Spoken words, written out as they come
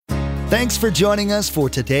Thanks for joining us for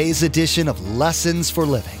today's edition of Lessons for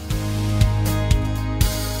Living.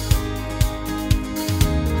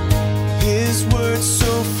 His word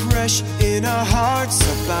so fresh in our hearts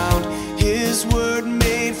abound. His word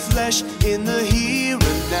made flesh in the here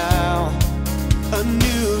and now. A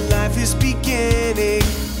new life is beginning.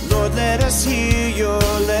 Lord, let us hear your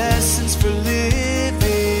lessons for living.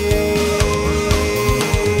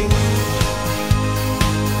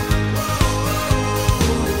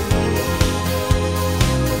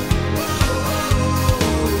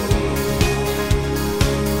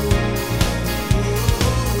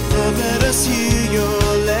 Lord, let us hear your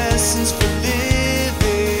lessons for living.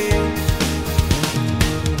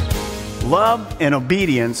 Love and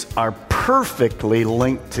obedience are perfectly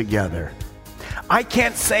linked together. I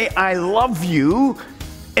can't say I love you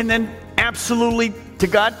and then absolutely to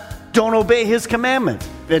God don't obey his commandments.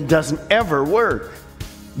 It doesn't ever work.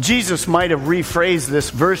 Jesus might have rephrased this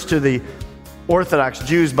verse to the Orthodox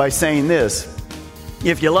Jews by saying this: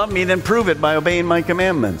 if you love me, then prove it by obeying my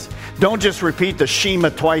commandments. Don't just repeat the Shema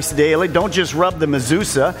twice daily. Don't just rub the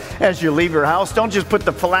mezuzah as you leave your house. Don't just put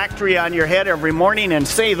the phylactery on your head every morning and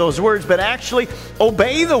say those words, but actually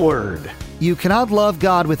obey the word. You cannot love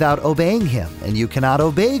God without obeying him, and you cannot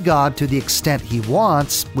obey God to the extent he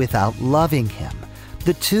wants without loving him.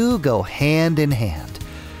 The two go hand in hand.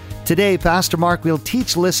 Today, Pastor Mark will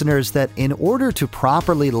teach listeners that in order to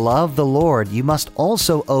properly love the Lord, you must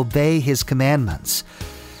also obey his commandments.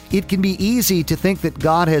 It can be easy to think that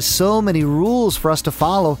God has so many rules for us to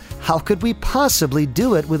follow. How could we possibly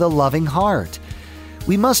do it with a loving heart?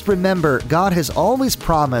 We must remember God has always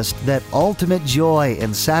promised that ultimate joy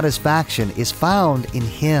and satisfaction is found in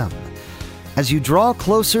him. As you draw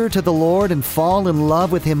closer to the Lord and fall in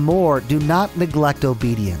love with him more, do not neglect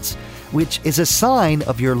obedience, which is a sign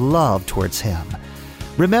of your love towards him.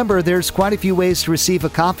 Remember, there's quite a few ways to receive a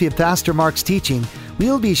copy of Pastor Mark's teaching.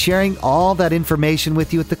 We'll be sharing all that information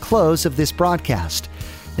with you at the close of this broadcast.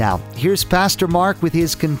 Now, here's Pastor Mark with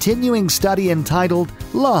his continuing study entitled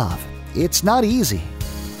Love. It's not easy.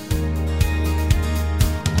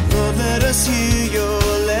 Lord, let us hear your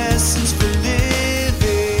lessons for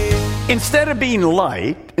living. Instead of being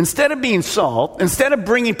light, instead of being salt, instead of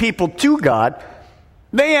bringing people to God,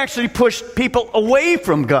 they actually pushed people away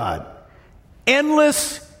from God.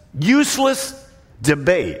 Endless, useless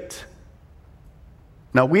debate.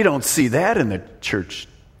 Now, we don't see that in the church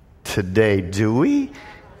today, do we?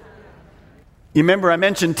 You remember I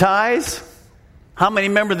mentioned ties? How many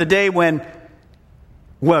remember the day when,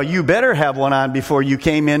 well, you better have one on before you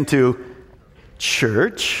came into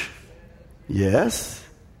church? Yes.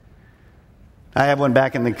 I have one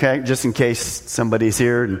back in the just in case somebody's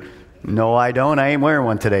here. No, I don't. I ain't wearing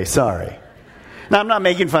one today. Sorry. Now, I'm not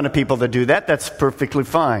making fun of people that do that. That's perfectly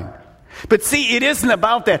fine. But see, it isn't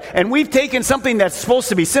about that. And we've taken something that's supposed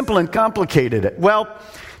to be simple and complicated it. Well,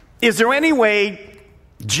 is there any way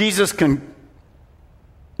Jesus can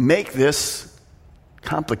make this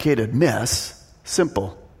complicated mess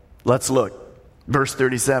simple? Let's look. Verse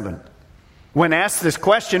 37. When asked this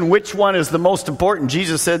question, which one is the most important,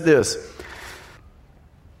 Jesus said this: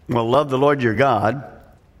 well, love the Lord your God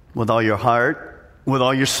with all your heart, with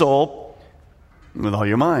all your soul, with all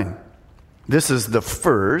your mind. This is the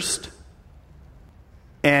first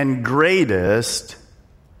and greatest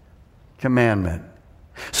commandment.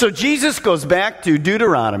 So Jesus goes back to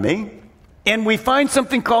Deuteronomy, and we find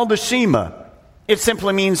something called the Shema. It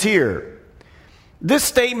simply means hear. This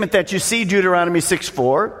statement that you see, Deuteronomy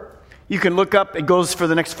 6:4, you can look up, it goes for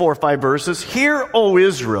the next 4 or 5 verses. Hear, O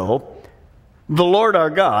Israel, the Lord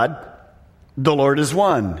our God, the Lord is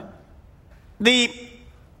one. The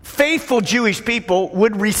faithful Jewish people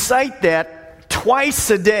would recite that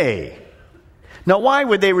twice a day. Now, why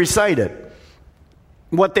would they recite it?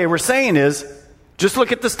 What they were saying is, just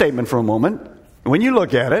look at the statement for a moment. When you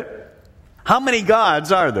look at it, how many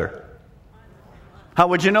gods are there? How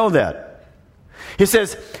would you know that? He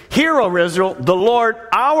says, hear, O Israel, the Lord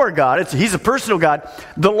our God. He's a personal God.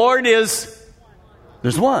 The Lord is,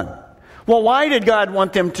 there's one. Well, why did God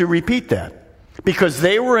want them to repeat that? Because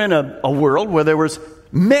they were in a world where there was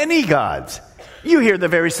many gods. You hear the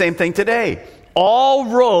very same thing today. All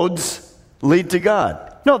roads lead to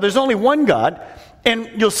God. No, there's only one God. And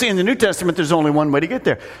you'll see in the New Testament there's only one way to get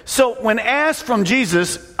there. So when asked from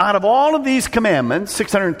Jesus, out of all of these commandments,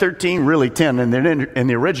 613, really 10 in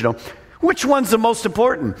the original, which one's the most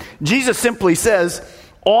important? Jesus simply says,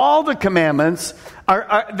 all the commandments,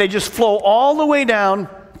 they just flow all the way down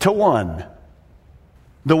to one.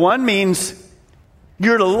 The one means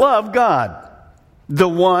you're to love God, the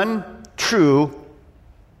one true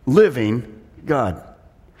living God.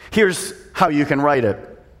 Here's how you can write it.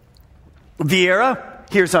 Vieira,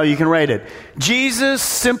 here's how you can write it. Jesus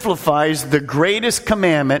simplifies the greatest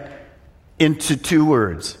commandment into 2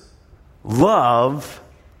 words. Love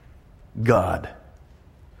God.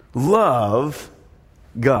 Love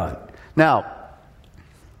God. Now,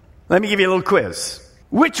 let me give you a little quiz.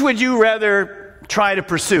 Which would you rather try to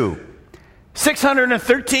pursue?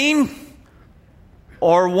 613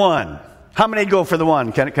 or 1? How many go for the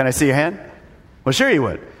 1? Can I see your hand? Well, sure you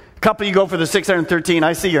would. A couple of you go for the 613.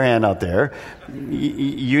 I see your hand out there.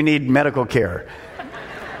 You need medical care.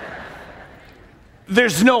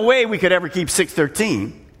 There's no way we could ever keep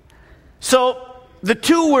 613. So the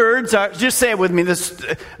 2 words are, just say it with me, this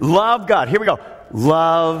love God. Here we go.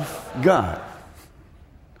 Love God.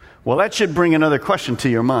 Well, that should bring another question to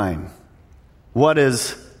your mind. What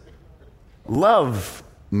does love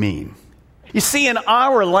mean? You see, in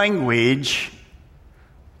our language,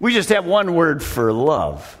 we just have one word for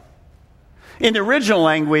love. In the original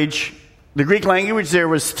language, the Greek language, there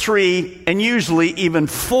was 3 and usually even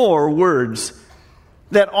 4 words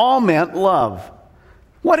that all meant love.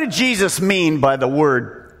 What did Jesus mean by the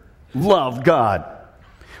word love God?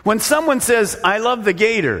 When someone says, I love the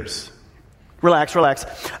Gators, relax.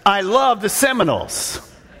 I love the Seminoles.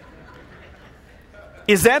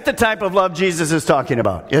 Is that the type of love Jesus is talking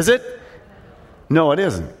about? Is it? No, it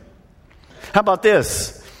isn't. How about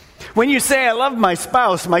this? When you say, I love my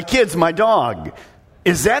spouse, my kids, my dog,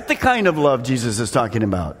 is that the kind of love Jesus is talking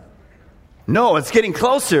about? No, it's getting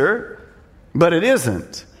closer, but it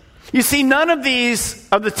isn't. You see, none of these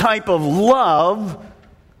are the type of love,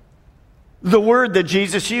 the word that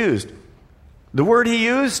Jesus used. The word he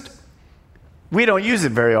used, we don't use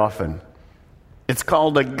it very often. It's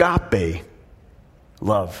called agape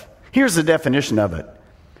love. Here's the definition of it.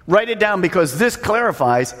 Write it down because this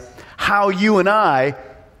clarifies how you and I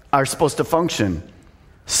are supposed to function.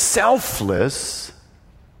 Selfless,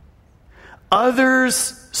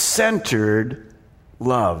 others-centered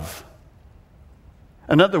love.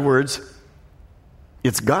 In other words,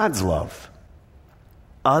 it's God's love.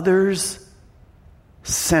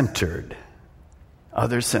 Others-centered.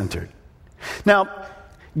 Others-centered. Now,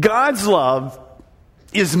 God's love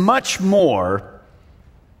is much more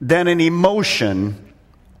than an emotion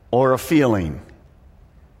or a feeling.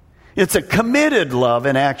 It's a committed love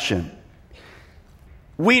in action.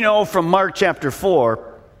 We know from Mark chapter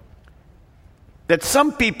 4 that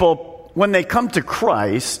some people, when they come to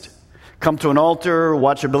Christ, come to an altar,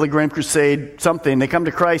 watch a Billy Graham crusade, something, they come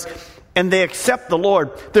to Christ and they accept the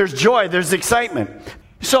Lord. There's joy, there's excitement.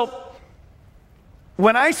 So,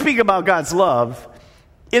 when I speak about God's love,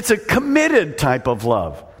 it's a committed type of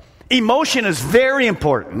love. Emotion is very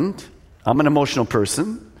important. I'm an emotional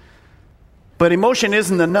person. But emotion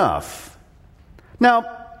isn't enough. Now,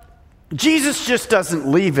 Jesus just doesn't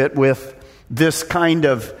leave it with this kind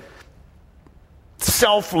of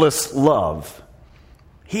selfless love.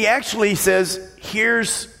 He actually says,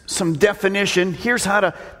 here's some definition. Here's how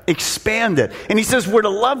to expand it. And he says we're to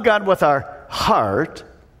love God with our heart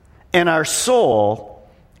and our soul,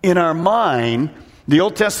 in our mind. The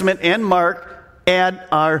Old Testament and Mark add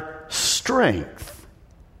our strength.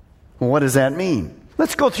 Well, what does that mean?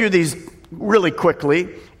 Let's go through these really quickly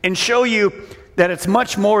and show you that it's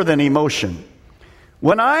much more than emotion.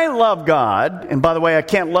 When I love God, and by the way, I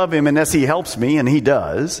can't love him unless he helps me, and he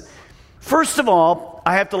does. First of all,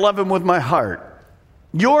 I have to love him with my heart.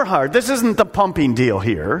 Your heart. This isn't the pumping deal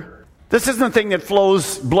here. This isn't the thing that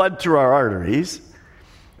flows blood through our arteries.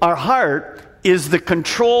 Our heart is the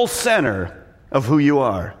control center of who you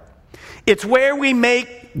are. It's where we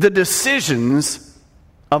make the decisions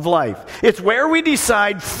of life. It's where we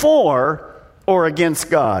decide for or against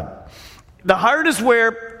God. The heart is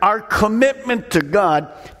where our commitment to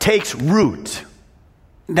God takes root.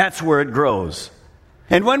 That's where it grows.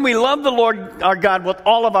 And when we love the Lord our God with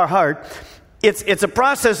all of our heart, it's a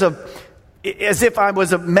process of as if I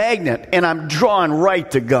was a magnet and I'm drawn right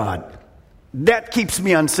to God. That keeps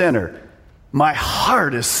me on center. My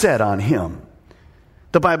heart is set on him.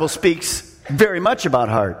 The Bible speaks very much about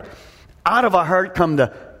heart. Out of our heart come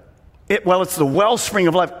it's the wellspring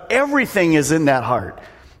of life. Everything is in that heart.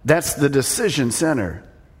 That's the decision center.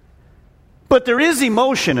 But there is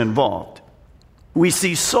emotion involved. We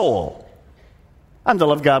see soul. I'm to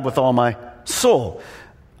love God with all my soul.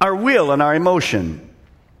 Our will and our emotion.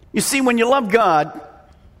 You see, when you love God,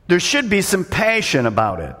 there should be some passion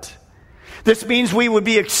about it. This means we would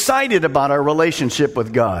be excited about our relationship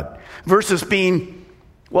with God versus being,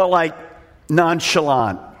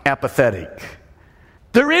 nonchalant, apathetic.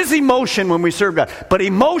 There is emotion when we serve God, but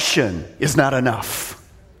emotion is not enough.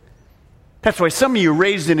 That's why some of you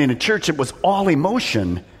raised in a church that was all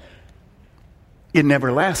emotion. It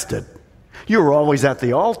never lasted. You were always at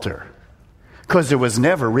the altar because there was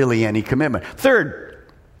never really any commitment. Third,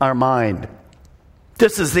 our mind.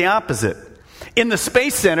 This is the opposite. In the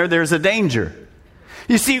Space Center, there's a danger.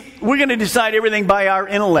 You see, we're going to decide everything by our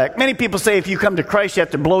intellect. Many people say if you come to Christ, you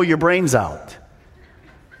have to blow your brains out.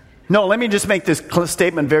 No, let me just make this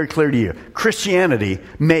statement very clear to you. Christianity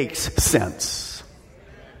makes sense.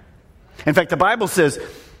 In fact, the Bible says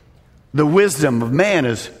the wisdom of man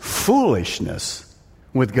is foolishness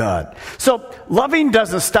with God. So loving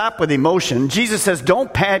doesn't stop with emotion. Jesus says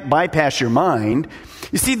don't bypass your mind.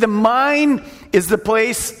 You see, the mind is the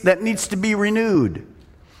place that needs to be renewed.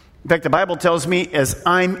 In fact, the Bible tells me as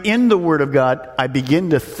I'm in the Word of God, I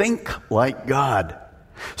begin to think like God.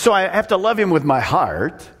 So I have to love Him with my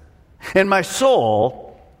heart and my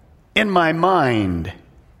soul and my mind.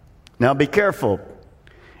 Now be careful.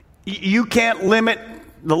 You can't limit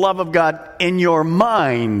the love of God in your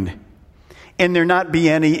mind and there not be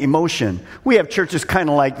any emotion. We have churches kind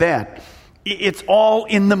of like that. It's all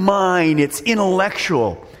in the mind. It's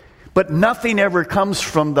intellectual. But nothing ever comes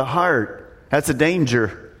from the heart. That's a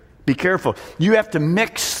danger. Be careful. You have to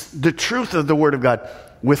mix the truth of the Word of God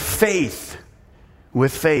with faith.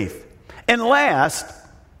 With faith. And last,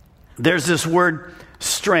 there's this word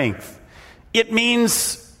strength. It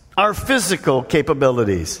means our physical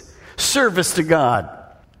capabilities. Service to God.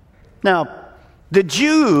 Now, the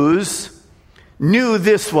Jews knew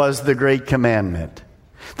this was the great commandment.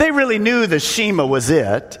 They really knew the Shema was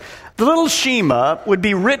it. The little Shema would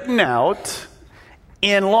be written out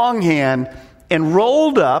in longhand and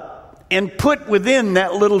rolled up and put within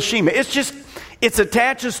that little Shema. It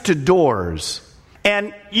attaches to doors.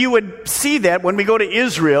 And you would see that when we go to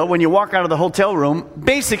Israel, when you walk out of the hotel room,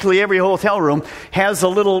 basically every hotel room has a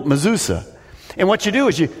little mezuzah. And what you do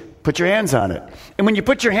is you put your hands on it. And when you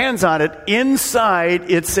put your hands on it, inside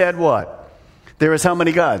it said what? There is how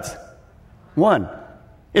many gods? One.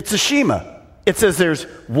 It's a Shema. It says there's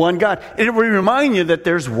one God. And it will remind you that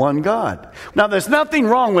there's one God. Now, there's nothing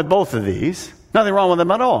wrong with both of these. Nothing wrong with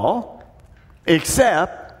them at all.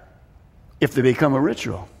 Except if they become a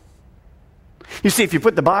ritual. You see, if you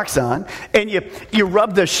put the box on and you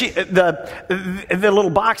rub the little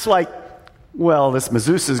box like, well, this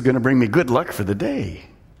mezuzah is going to bring me good luck for the day.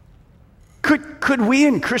 Could we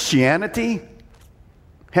in Christianity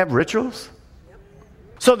have rituals?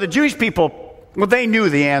 So the Jewish people, well, they knew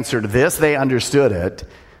the answer to this. They understood it.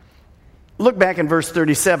 Look back in verse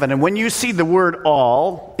 37. And when you see the word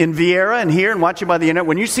all in Viera and here and watching by the internet,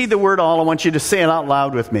 when you see the word all, I want you to say it out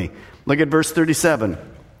loud with me. Look at verse 37.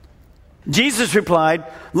 Jesus replied,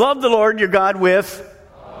 love the Lord your God with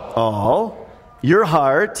all your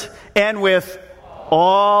heart and with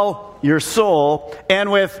all your soul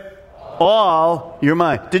and with all your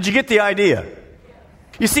mind. Did you get the idea?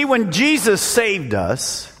 You see, when Jesus saved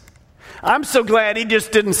us, I'm so glad He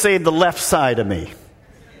just didn't save the left side of me.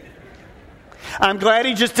 I'm glad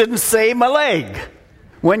He just didn't save my leg.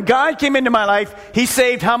 When God came into my life, He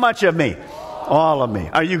saved how much of me? All of me.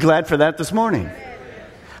 Are you glad for that this morning?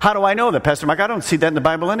 How do I know that, Pastor Mike? I don't see that in the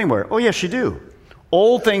Bible anywhere. Oh, yes, you do.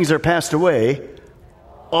 Old things are passed away.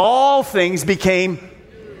 All things became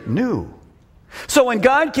new. So when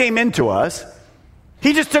God came into us,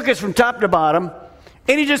 He just took us from top to bottom,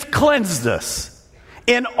 and He just cleansed us.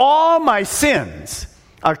 And all my sins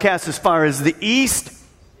are cast as far as the east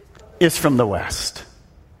is from the west.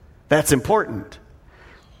 That's important.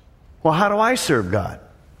 Well, how do I serve God?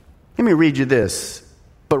 Let me read you this,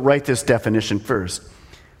 but write this definition first.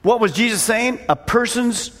 What was Jesus saying? A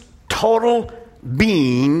person's total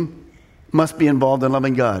being must be involved in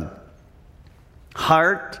loving God.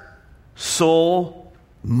 Heart, soul,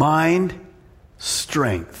 mind,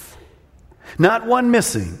 strength. Not one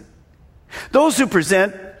missing. Those who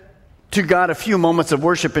present to God a few moments of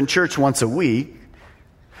worship in church once a week,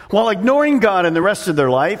 while ignoring God in the rest of their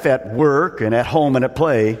life, at work and at home and at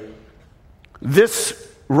play, this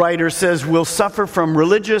writer says will suffer from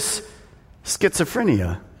religious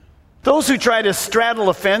schizophrenia. Those who try to straddle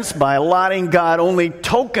a fence by allotting God only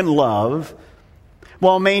token love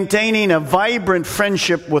while maintaining a vibrant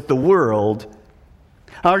friendship with the world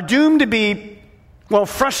are doomed to be,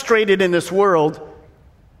 frustrated in this world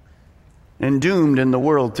and doomed in the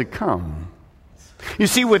world to come. You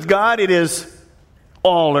see, with God, it is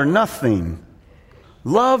all or nothing.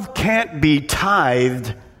 Love can't be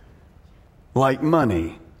tithed like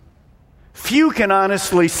money. Few can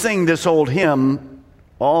honestly sing this old hymn,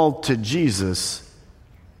 all to Jesus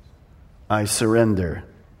I surrender.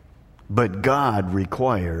 But God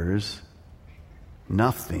requires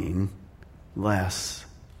nothing less.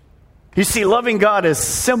 You see, loving God is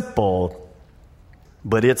simple,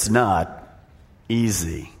 but it's not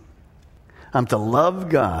easy. I'm to love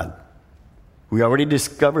God. We already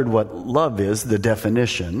discovered what love is, the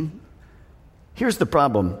definition. Here's the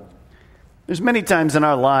problem. There's many times in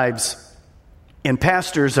our lives, and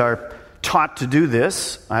pastors are taught to do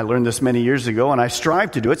this. I learned this many years ago, and I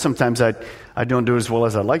strive to do it. Sometimes I don't do it as well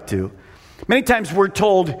as I'd like to. Many times we're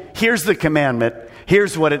told, here's the commandment,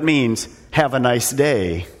 here's what it means, have a nice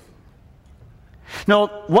day. No,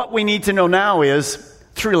 what we need to know now is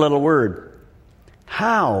three-letter word.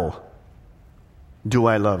 How do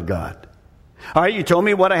I love God? All right, you told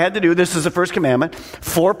me what I had to do. This is the first commandment.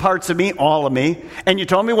 4 parts of me, all of me. And you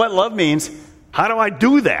told me what love means. How do I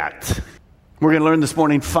do that? We're going to learn this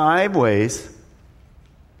morning 5 ways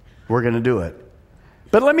we're going to do it.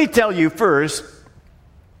 But let me tell you first,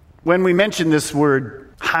 when we mention this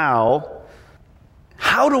word, how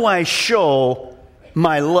do I show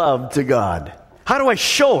my love to God? How do I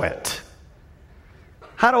show it?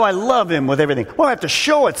 How do I love Him with everything? Well, I have to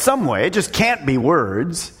show it some way. It just can't be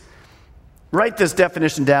words. Write this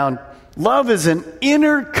definition down. Love is an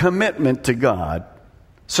inner commitment to God.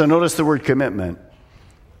 So notice the word commitment.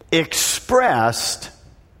 Expressed,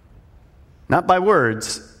 not by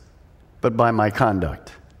words, but by my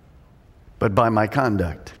conduct. But by my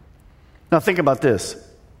conduct. Now think about this.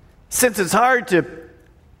 Since it's hard to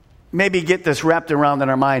maybe get this wrapped around in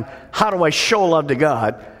our mind, how do I show love to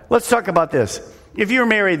God? Let's talk about this. If you're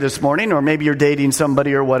married this morning, or maybe you're dating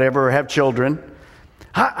somebody or whatever, or have children,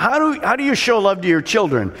 how do you show love to your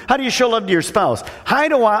children? How do you show love to your spouse? How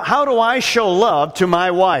do I show love to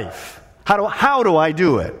my wife? How do I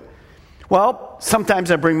do it? Well,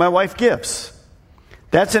 sometimes I bring my wife gifts.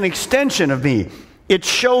 That's an extension of me. It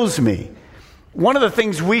shows me. One of the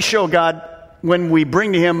things we show God when we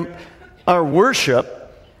bring to Him our worship,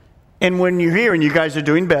 and when you're here and you guys are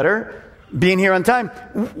doing better, being here on time,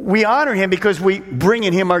 we honor Him because we bring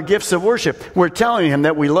in Him our gifts of worship. We're telling Him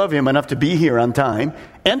that we love Him enough to be here on time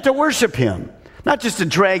and to worship Him, not just to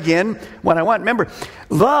drag in what I want. Remember,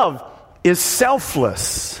 love is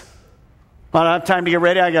selfless. I don't have time to get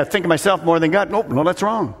ready. I got to think of myself more than God. Nope, no, that's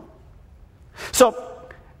wrong. So,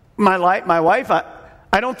 my wife,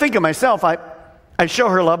 I don't think of myself. I show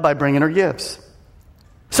her love by bringing her gifts.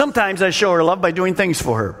 Sometimes I show her love by doing things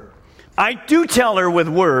for her. I do tell her with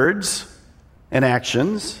words and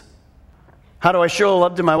actions. How do I show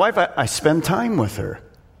love to my wife? I spend time with her.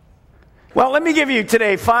 Well, let me give you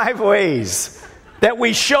today 5 ways that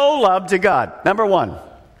we show love to God. Number 1,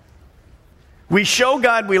 we show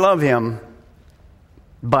God we love Him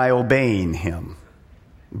by obeying Him.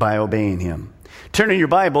 By obeying Him. Turn in your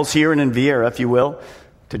Bibles here and in Viera, if you will,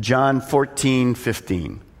 to John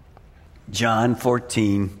 14:15. John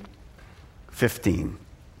 14:15.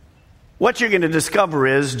 What you're going to discover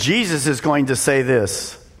is Jesus is going to say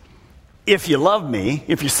this. If you love me,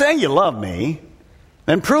 if you say you love me,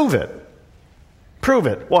 then prove it. Prove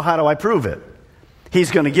it. Well, how do I prove it?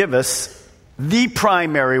 He's going to give us the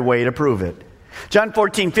primary way to prove it. John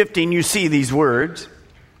 14:15, you see these words.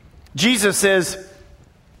 Jesus says,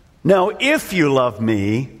 now if you love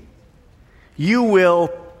me, you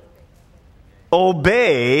will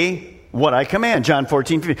obey what I command. John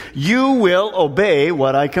 14:15. You will obey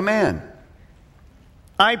what I command.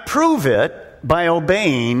 I prove it by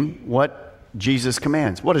obeying what Jesus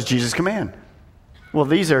commands. What does Jesus command? Well,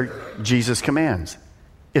 these are Jesus' commands.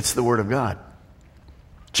 It's the Word of God.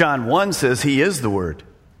 John 1 says He is the Word.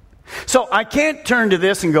 So I can't turn to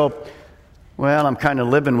this and go, well, I'm kind of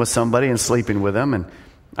living with somebody and sleeping with them, and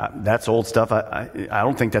that's old stuff. I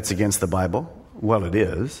don't think that's against the Bible. Well, it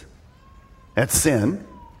is. That's sin.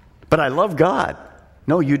 But I love God.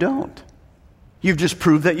 No, you don't. You've just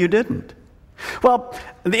proved that you didn't. Well,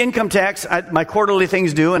 the income tax, my quarterly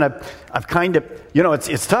things due, and I've kind of,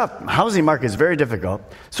 it's tough. Housing market is very difficult.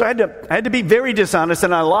 So I had to be very dishonest,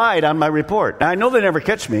 and I lied on my report. Now, I know they never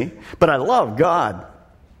catch me, but I love God.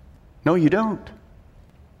 No, you don't.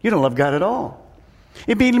 You don't love God at all.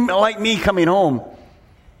 It'd be like me coming home,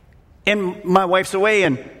 and my wife's away,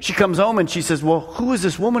 and she comes home, and she says, well, who is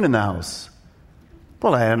this woman in the house?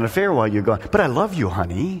 Well, I had an affair while you're gone. But I love you,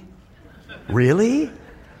 honey. Really?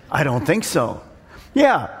 I don't think so.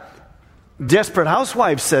 Yeah. Desperate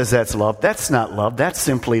Housewife says that's love. That's not love. That's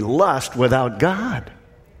simply lust without God.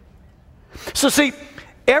 So see,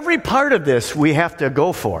 every part of this we have to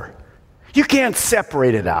go for. You can't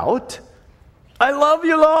separate it out. I love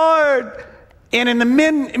you, Lord. And in the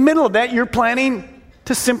middle of that, you're planning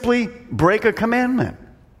to simply break a commandment.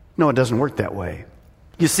 No, it doesn't work that way.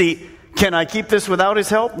 You see, can I keep this without His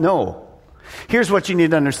help? No. Here's what you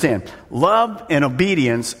need to understand. Love and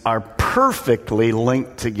obedience are perfectly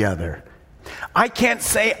linked together. I can't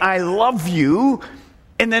say I love you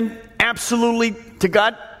and then absolutely to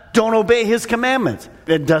God don't obey his commandments.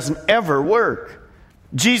 It doesn't ever work.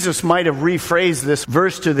 Jesus might have rephrased this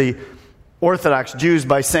verse to the Orthodox Jews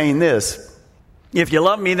by saying this: if you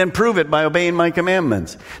love me, then prove it by obeying my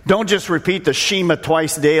commandments. Don't just repeat the Shema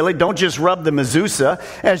twice daily. Don't just rub the mezuzah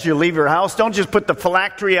as you leave your house. Don't just put the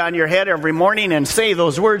phylactery on your head every morning and say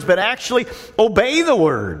those words, but actually obey the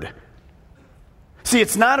word. See,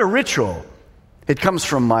 it's not a ritual. It comes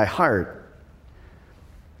from my heart.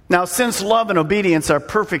 Now, since love and obedience are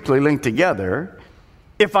perfectly linked together,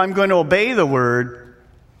 if I'm going to obey the word,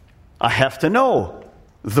 I have to know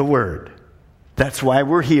the word. That's why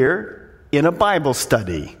we're here in a Bible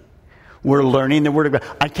study. We're learning the Word of God.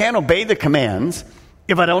 I can't obey the commands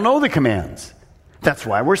if I don't know the commands. That's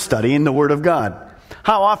why we're studying the Word of God.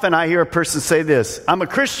 How often I hear a person say this: I'm a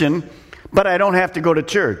Christian, but I don't have to go to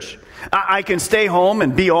church. I can stay home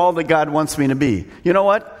and be all that God wants me to be. You know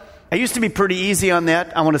what? I used to be pretty easy on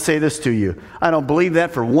that. I want to say this to you. I don't believe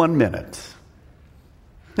that for 1 minute.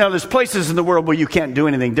 Now, there's places in the world where you can't do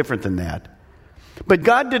anything different than that. But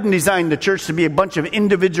God didn't design the church to be a bunch of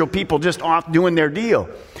individual people just off doing their deal.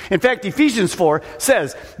 In fact, Ephesians 4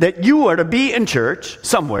 says that you are to be in church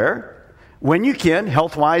somewhere when you can,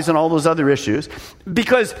 health-wise and all those other issues,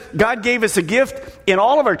 because God gave us a gift in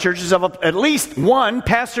all of our churches of at least one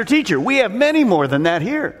pastor-teacher. We have many more than that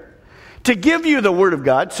here. To give you the Word of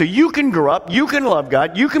God so you can grow up, you can love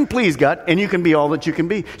God, you can please God, and you can be all that you can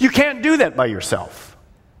be. You can't do that by yourself.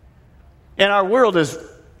 And our world is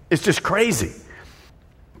just crazy.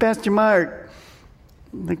 Pastor Mark,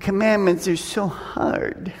 the commandments are so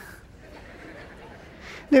hard.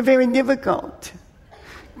 They're very difficult.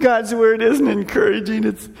 God's word isn't encouraging.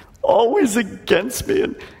 It's always against me,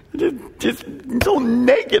 and it's just so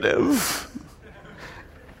negative.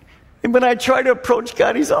 And when I try to approach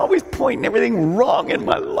God, he's always pointing everything wrong in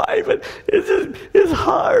my life. And it's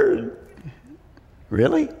hard.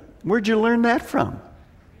 Really? Where'd you learn that from?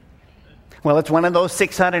 Well, it's one of those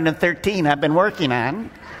 613 I've been working on.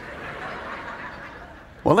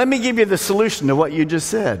 Well, let me give you the solution to what you just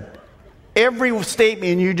said. Every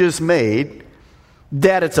statement you just made,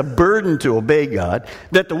 that it's a burden to obey God,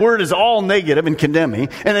 that the word is all negative and condemning,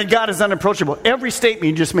 and that God is unapproachable. Every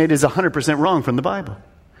statement you just made is 100% wrong from the Bible.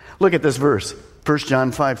 Look at this verse, 1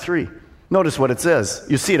 John 5:3. Notice what it says.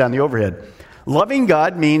 You see it on the overhead. Loving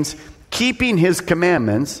God means keeping his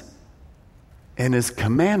commandments, and his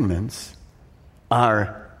commandments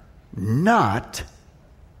are not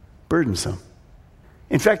burdensome.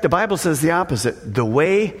 In fact, the Bible says the opposite. The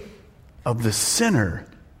way of the sinner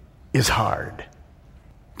is hard.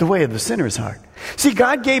 The way of the sinner is hard. See,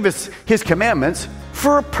 God gave us his commandments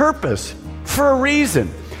for a purpose, for a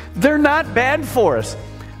reason. They're not bad for us.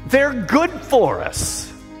 They're good for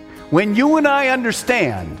us. When you and I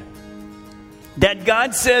understand that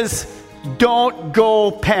God says, don't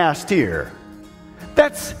go past here,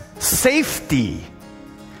 that's safety.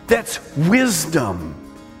 That's wisdom.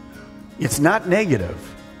 It's not negative.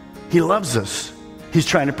 He loves us. He's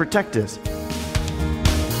trying to protect us.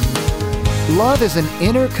 Love is an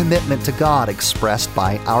inner commitment to God expressed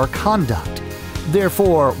by our conduct.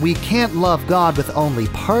 Therefore, we can't love God with only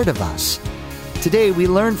part of us. Today, we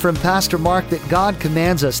learned from Pastor Mark that God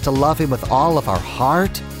commands us to love him with all of our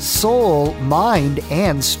heart, soul, mind,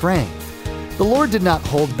 and strength. The Lord did not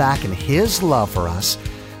hold back in his love for us,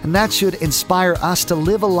 and that should inspire us to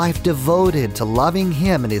live a life devoted to loving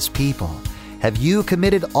him and his people. Have you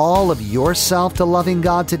committed all of yourself to loving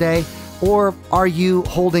God today, or are you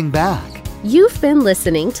holding back? You've been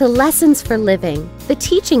listening to Lessons for Living, the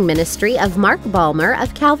teaching ministry of Mark Balmer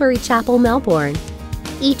of Calvary Chapel, Melbourne.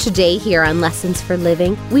 Each day here on Lessons for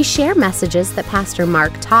Living, we share messages that Pastor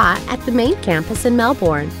Mark taught at the main campus in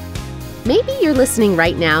Melbourne. Maybe you're listening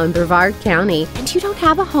right now in Brevard County and you don't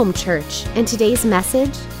have a home church, and today's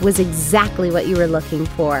message was exactly what you were looking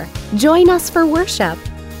for. Join us for worship.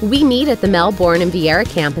 We meet at the Melbourne and Viera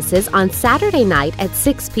campuses on Saturday night at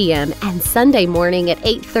 6 p.m. and Sunday morning at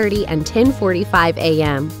 8:30 and 10:45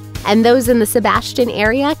 a.m. And those in the Sebastian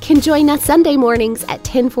area can join us Sunday mornings at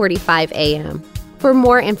 10:45 a.m. For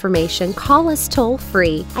more information, call us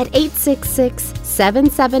toll-free at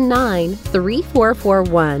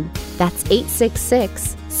 866-779-3441. That's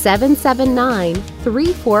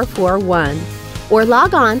 866-779-3441. Or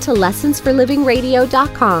log on to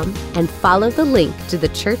lessonsforlivingradio.com and follow the link to the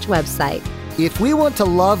church website. If we want to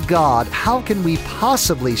love God, how can we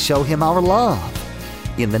possibly show him our love?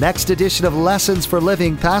 In the next edition of Lessons for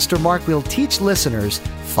Living, Pastor Mark will teach listeners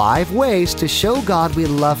 5 ways to show God we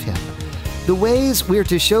love him. The ways we're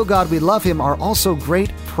to show God we love him are also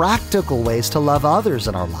great practical ways to love others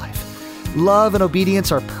in our life. Love and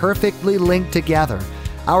obedience are perfectly linked together.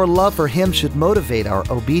 Our love for Him should motivate our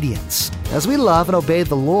obedience. As we love and obey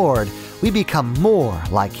the Lord, we become more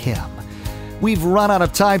like Him. We've run out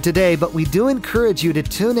of time today, but we do encourage you to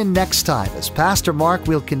tune in next time as Pastor Mark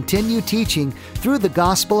will continue teaching through the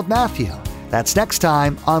Gospel of Matthew. That's next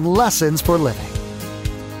time on Lessons for Living.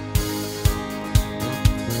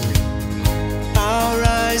 Our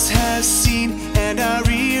eyes have seen and our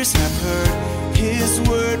ears have heard His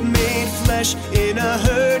word made flesh in a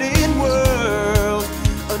hurting world.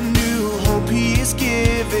 A new hope He is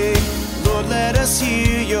giving. Lord, let us hear